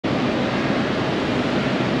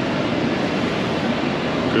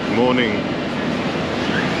morning.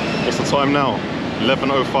 What's the time now?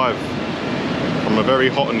 11:05 from a very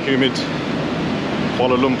hot and humid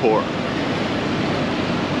Kuala Lumpur.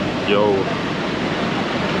 Yo,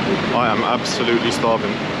 I am absolutely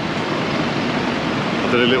starving.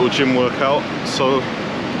 I did a little gym workout, so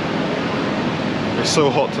it's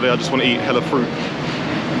so hot today I just want to eat hella fruit.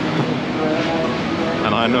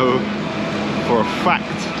 And I know for a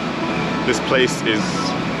fact this place is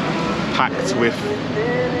packed with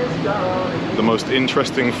the most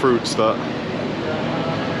interesting fruits that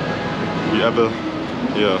you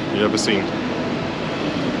ever seen.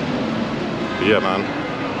 But yeah, man,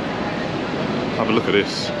 have a look at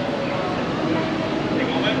this.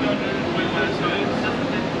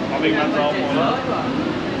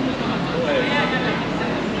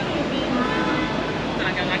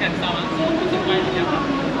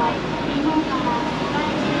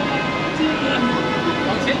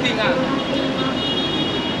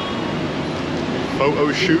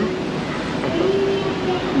 Photo shoot.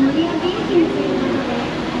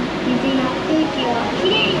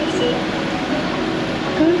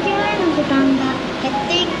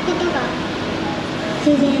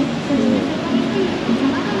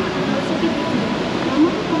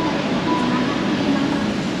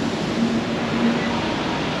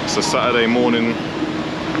 It's a Saturday morning.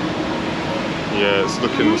 Yeah, it's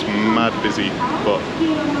looking mad busy, but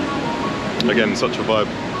again, such a vibe.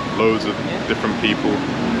 Loads of different people.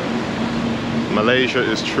 Malaysia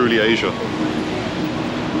is truly Asia.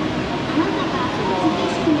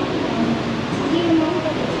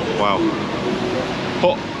 Wow.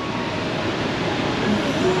 Hot.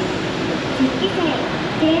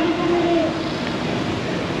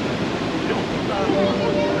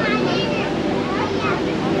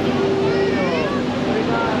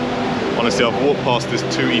 Honestly, I've walked past this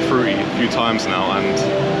Tutti Frutti a few times now, and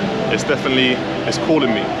it's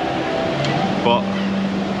calling me. But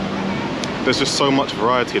there's just so much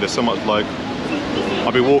variety. There's so much, like,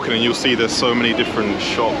 I'll be walking and you'll see there's so many different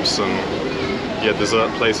shops and yeah,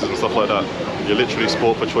 dessert places and stuff like that. You're literally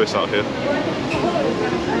sport for choice out here.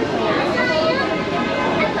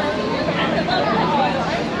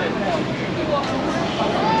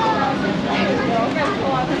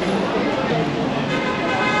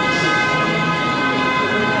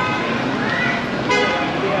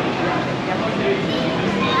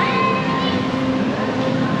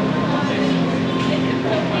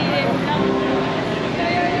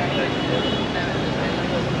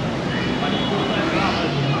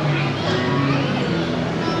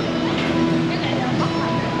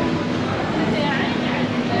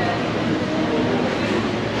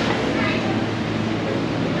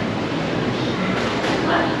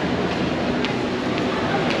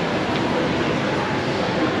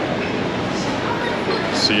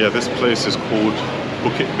 So yeah, this place is called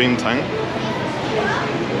Bukit Bintang.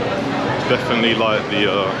 Definitely like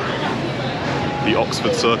the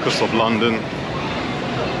Oxford Circus of London.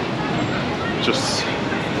 Just,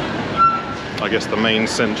 I guess, the main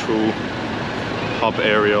central hub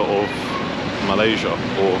area of Malaysia,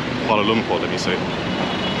 or Kuala Lumpur, let me say,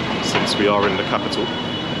 since we are in the capital.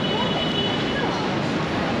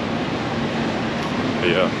 But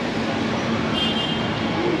yeah.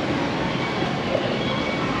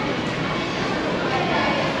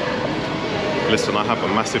 Listen, I have a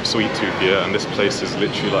massive sweet tooth here, and this place is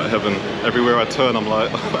literally like heaven. Everywhere I turn, I'm like,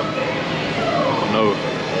 oh no.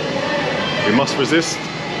 We must resist.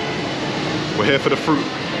 We're here for the fruit.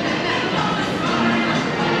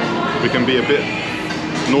 We can be a bit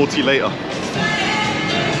naughty later,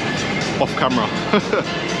 off camera,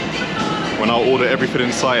 when I'll order everything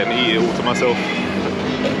in sight and eat it all to myself.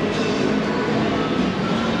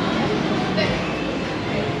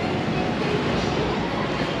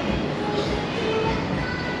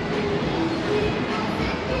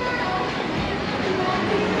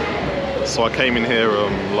 So I came in here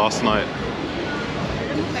last night.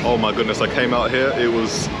 Oh my goodness, I came out here, it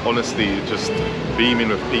was honestly just beaming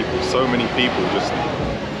with people. So many people just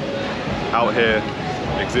out here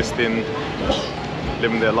existing,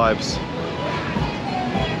 living their lives.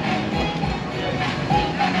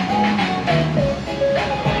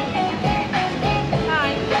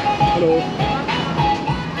 Hello.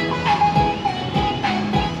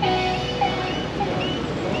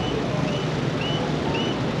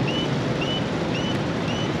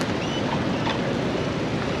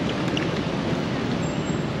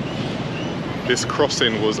 This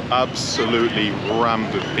crossing was absolutely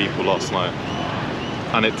rammed with people last night,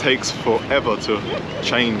 and it takes forever to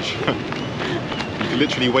change. You can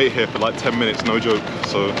literally wait here for like 10 minutes, no joke.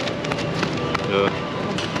 So yeah.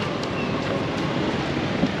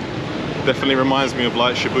 Definitely reminds me of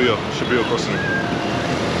like Shibuya crossing.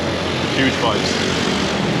 Huge vibes.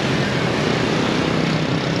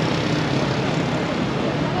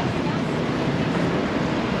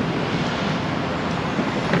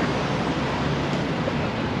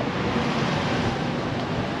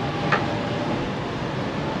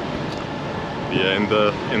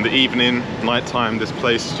 Yeah, in the evening, nighttime, this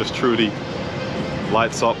place just truly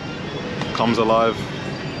lights up, comes alive.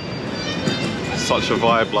 Such a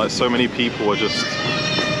vibe, like so many people are just,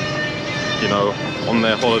 you know, on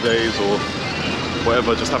their holidays or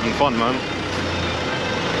whatever, just having fun, man.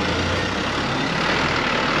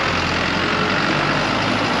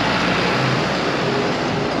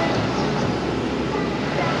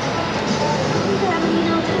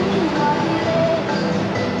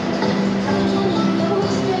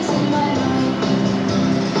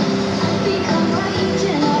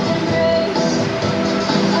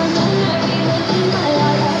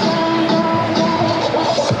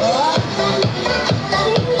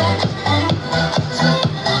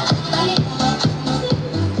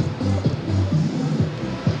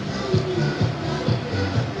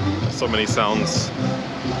 So many sounds,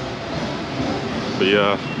 but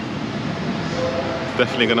yeah,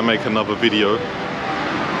 definitely gonna make another video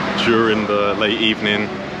during the late evening,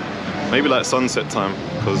 maybe like sunset time,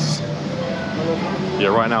 because yeah,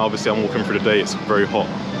 right now obviously I'm walking through the day, it's very hot.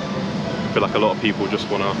 I feel like a lot of people just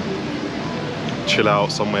wanna chill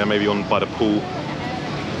out somewhere, maybe on by the pool.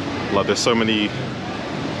 Like there's so many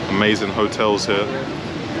amazing hotels here,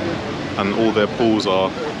 and all their pools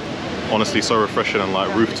are honestly so refreshing, and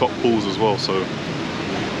like rooftop pools as well. So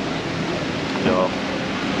yeah,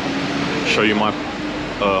 I'll show you my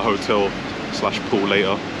hotel slash pool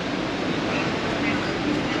later.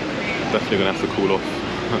 Definitely gonna have to cool off.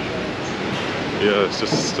 Yeah, it's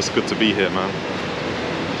just good to be here, man.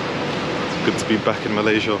 It's good to be back in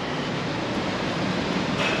Malaysia.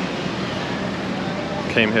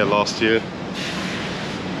 Came here last year.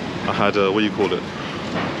 I had what do you call it?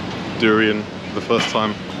 Durian the first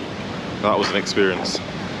time. That was an experience.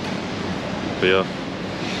 But yeah,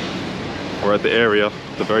 we're at the area,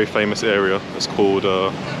 the very famous area. It's called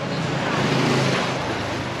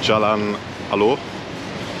Jalan Alor.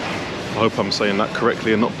 I hope I'm saying that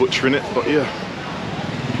correctly and not butchering it, but yeah.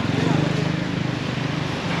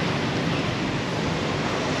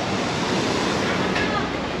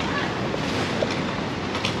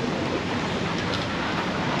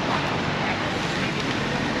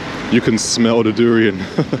 You can smell the durian.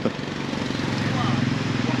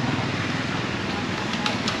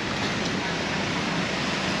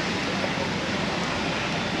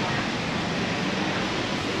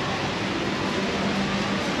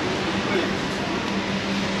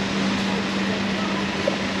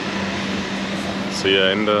 So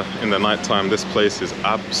yeah, in the night time, this place is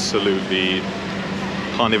absolutely,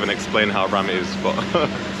 can't even explain how ram it is, but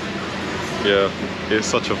yeah, it's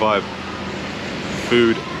such a vibe.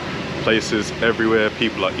 Food, places everywhere,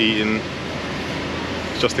 people are eating.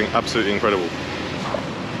 It's just absolutely incredible.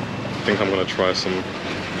 I think I'm gonna try some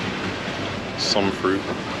fruit.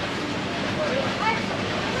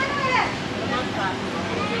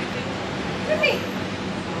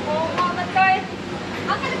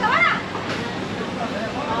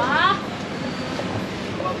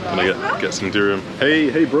 Gonna get some durian.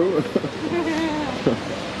 Hey bro.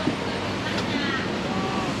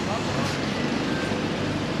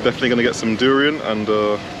 Definitely gonna get some durian and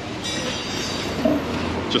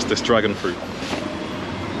just this dragon fruit.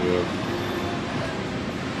 Yeah.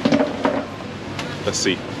 Let's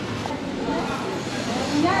see.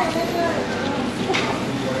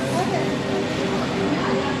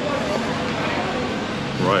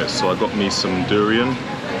 Right, so I got me some durian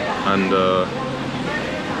and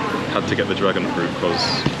had to get the dragon fruit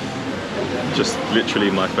because just literally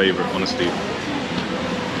my favorite, honestly.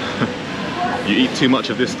 You eat too much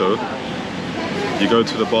of this though, you go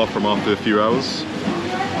to the bathroom after a few hours,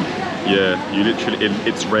 yeah, you literally,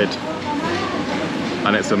 it's red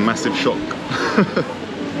and it's a massive shock.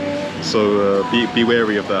 So be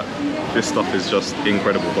wary of that. This stuff is just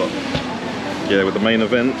incredible. But yeah, with the main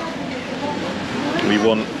event, we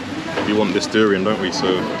want this durian, don't we? So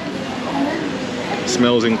it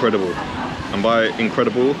smells incredible, and by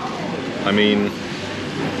incredible I mean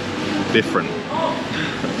different.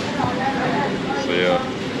 So yeah.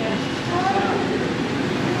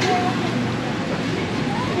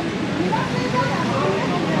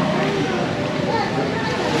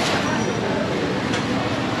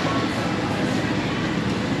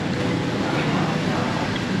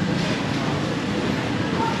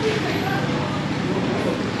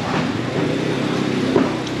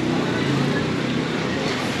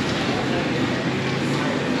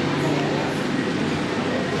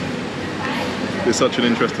 It's such an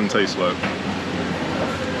interesting taste, like.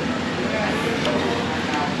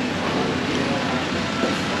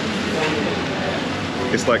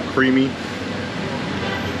 It's like creamy,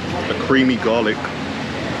 a creamy garlic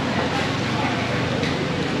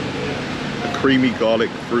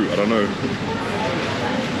fruit. I don't know,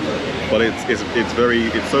 but it's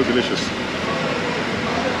so delicious.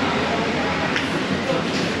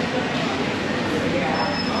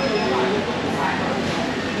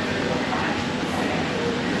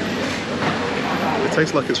 It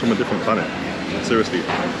tastes like it's from a different planet. Seriously,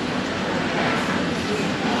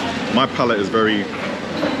 my palate is very,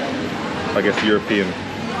 I guess, European,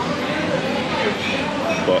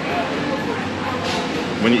 but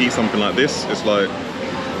when you eat something like this, it's like,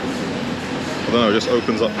 I don't know, it just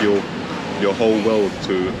opens up your whole world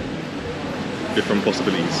to different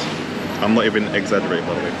possibilities. I'm not even exaggerating,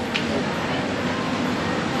 by the way.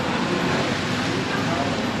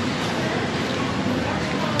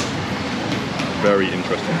 Very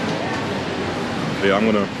interesting. Yeah,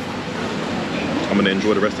 I'm gonna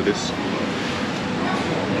enjoy the rest of this,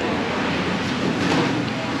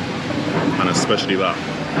 and especially that.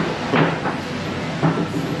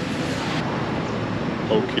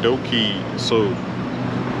 Okie dokie. So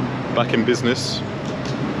back in business.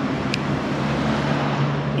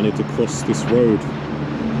 I need to cross this road.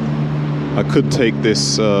 I could take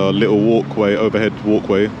this little walkway, overhead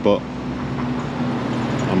walkway, but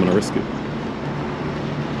I'm gonna risk it.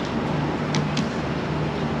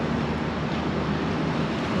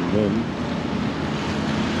 And then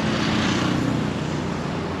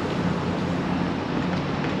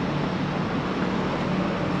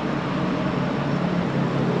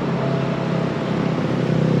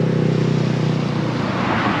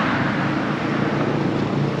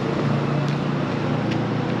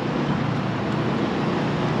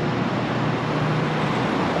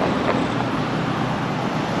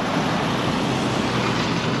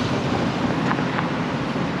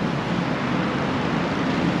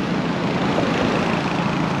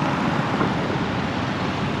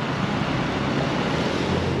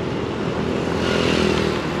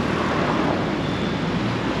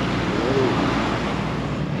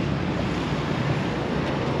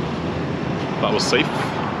that was safe.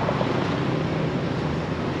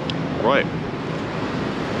 Right.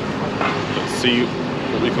 Let's see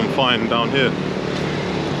what we can find down here.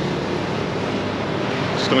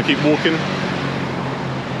 Just gonna keep walking,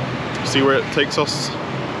 see where it takes us.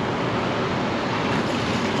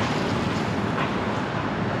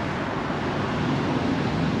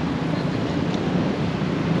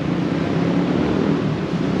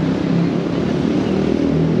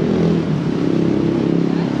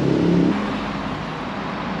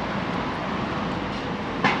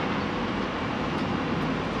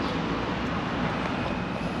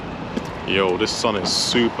 Yo, this sun is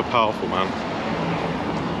super powerful, man.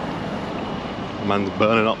 Man's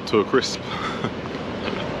burning up to a crisp.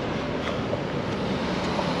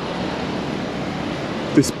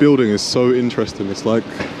 This building is so interesting. It's like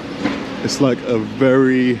a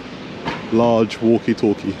very large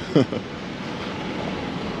walkie-talkie.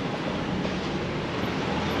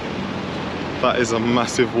 That is a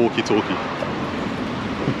massive walkie-talkie.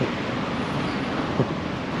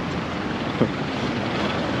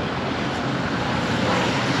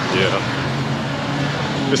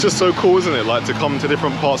 Yeah, it's just so cool, isn't it? Like, to come to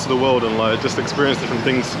different parts of the world and like just experience different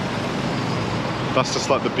things. That's just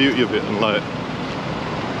like the beauty of it, and like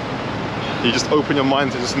you just open your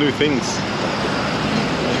mind to just new things.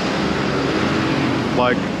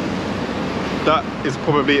 Like, that is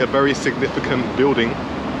probably a very significant building,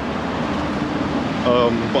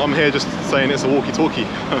 but I'm here just saying it's a walkie-talkie.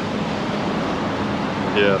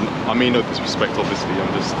 Yeah, I mean no disrespect, obviously.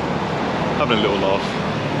 I'm just having a little laugh.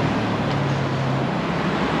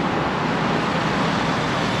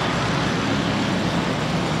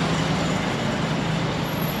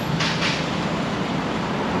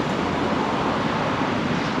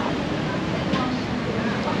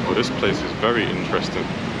 This place is very interesting.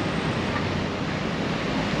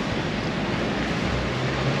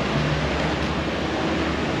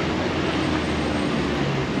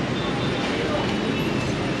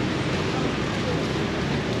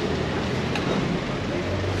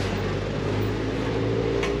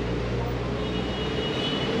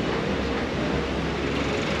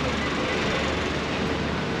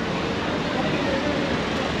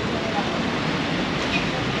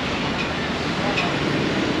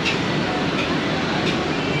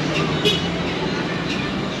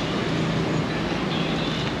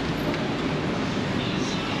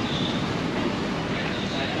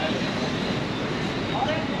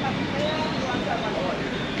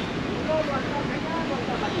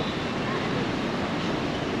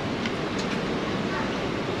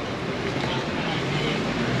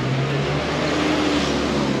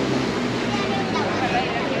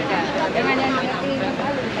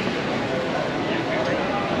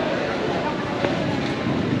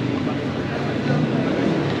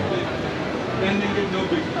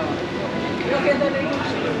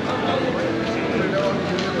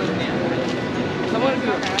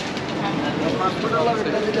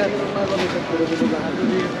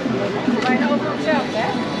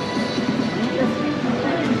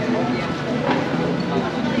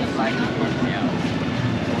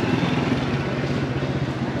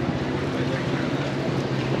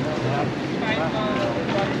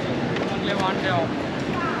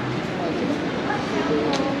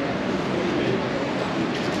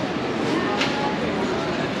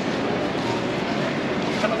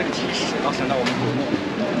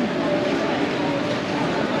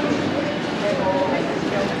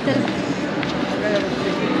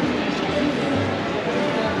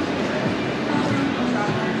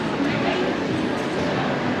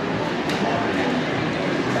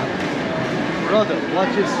 Brother,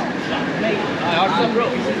 watch this.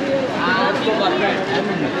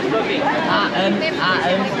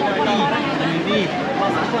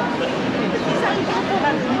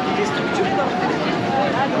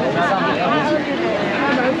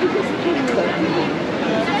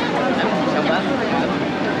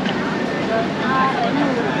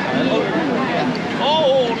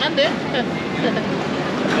 Oh, nanti.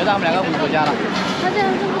 Kita mereka berbicara.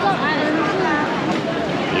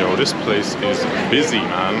 Yo, this place is busy,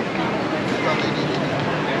 man.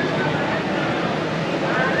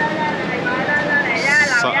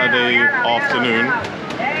 Saturday afternoon.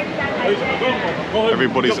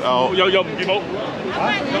 Everybody's out,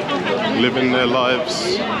 living their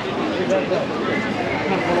lives.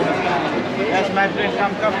 Yes, my friend,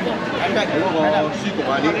 come. I'm back. Yeah,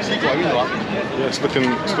 it's looking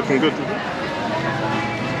good.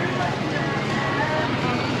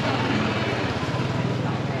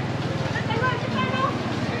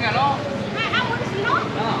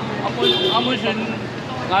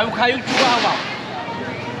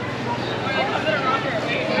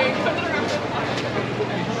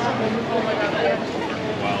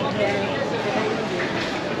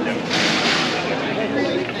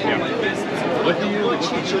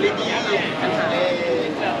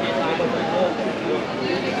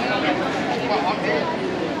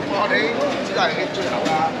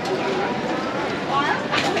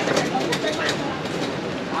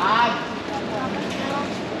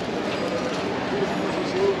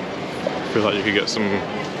 I feel like you could get some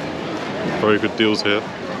very good deals here.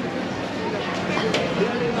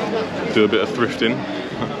 Do a bit of thrifting.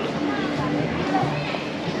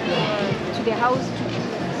 To the house.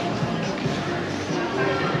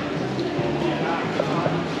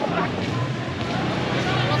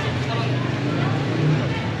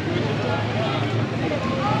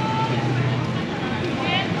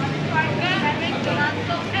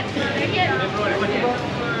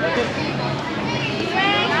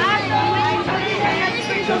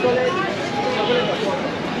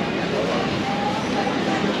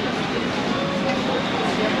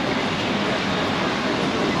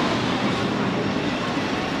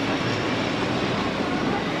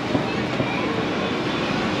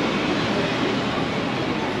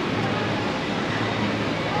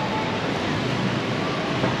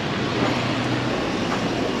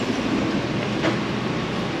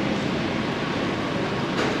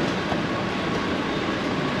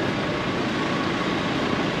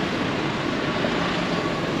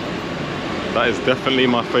 That is definitely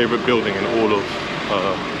my favourite building in all of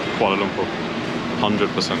Kuala Lumpur,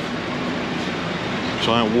 100%.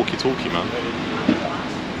 Giant walkie-talkie, man.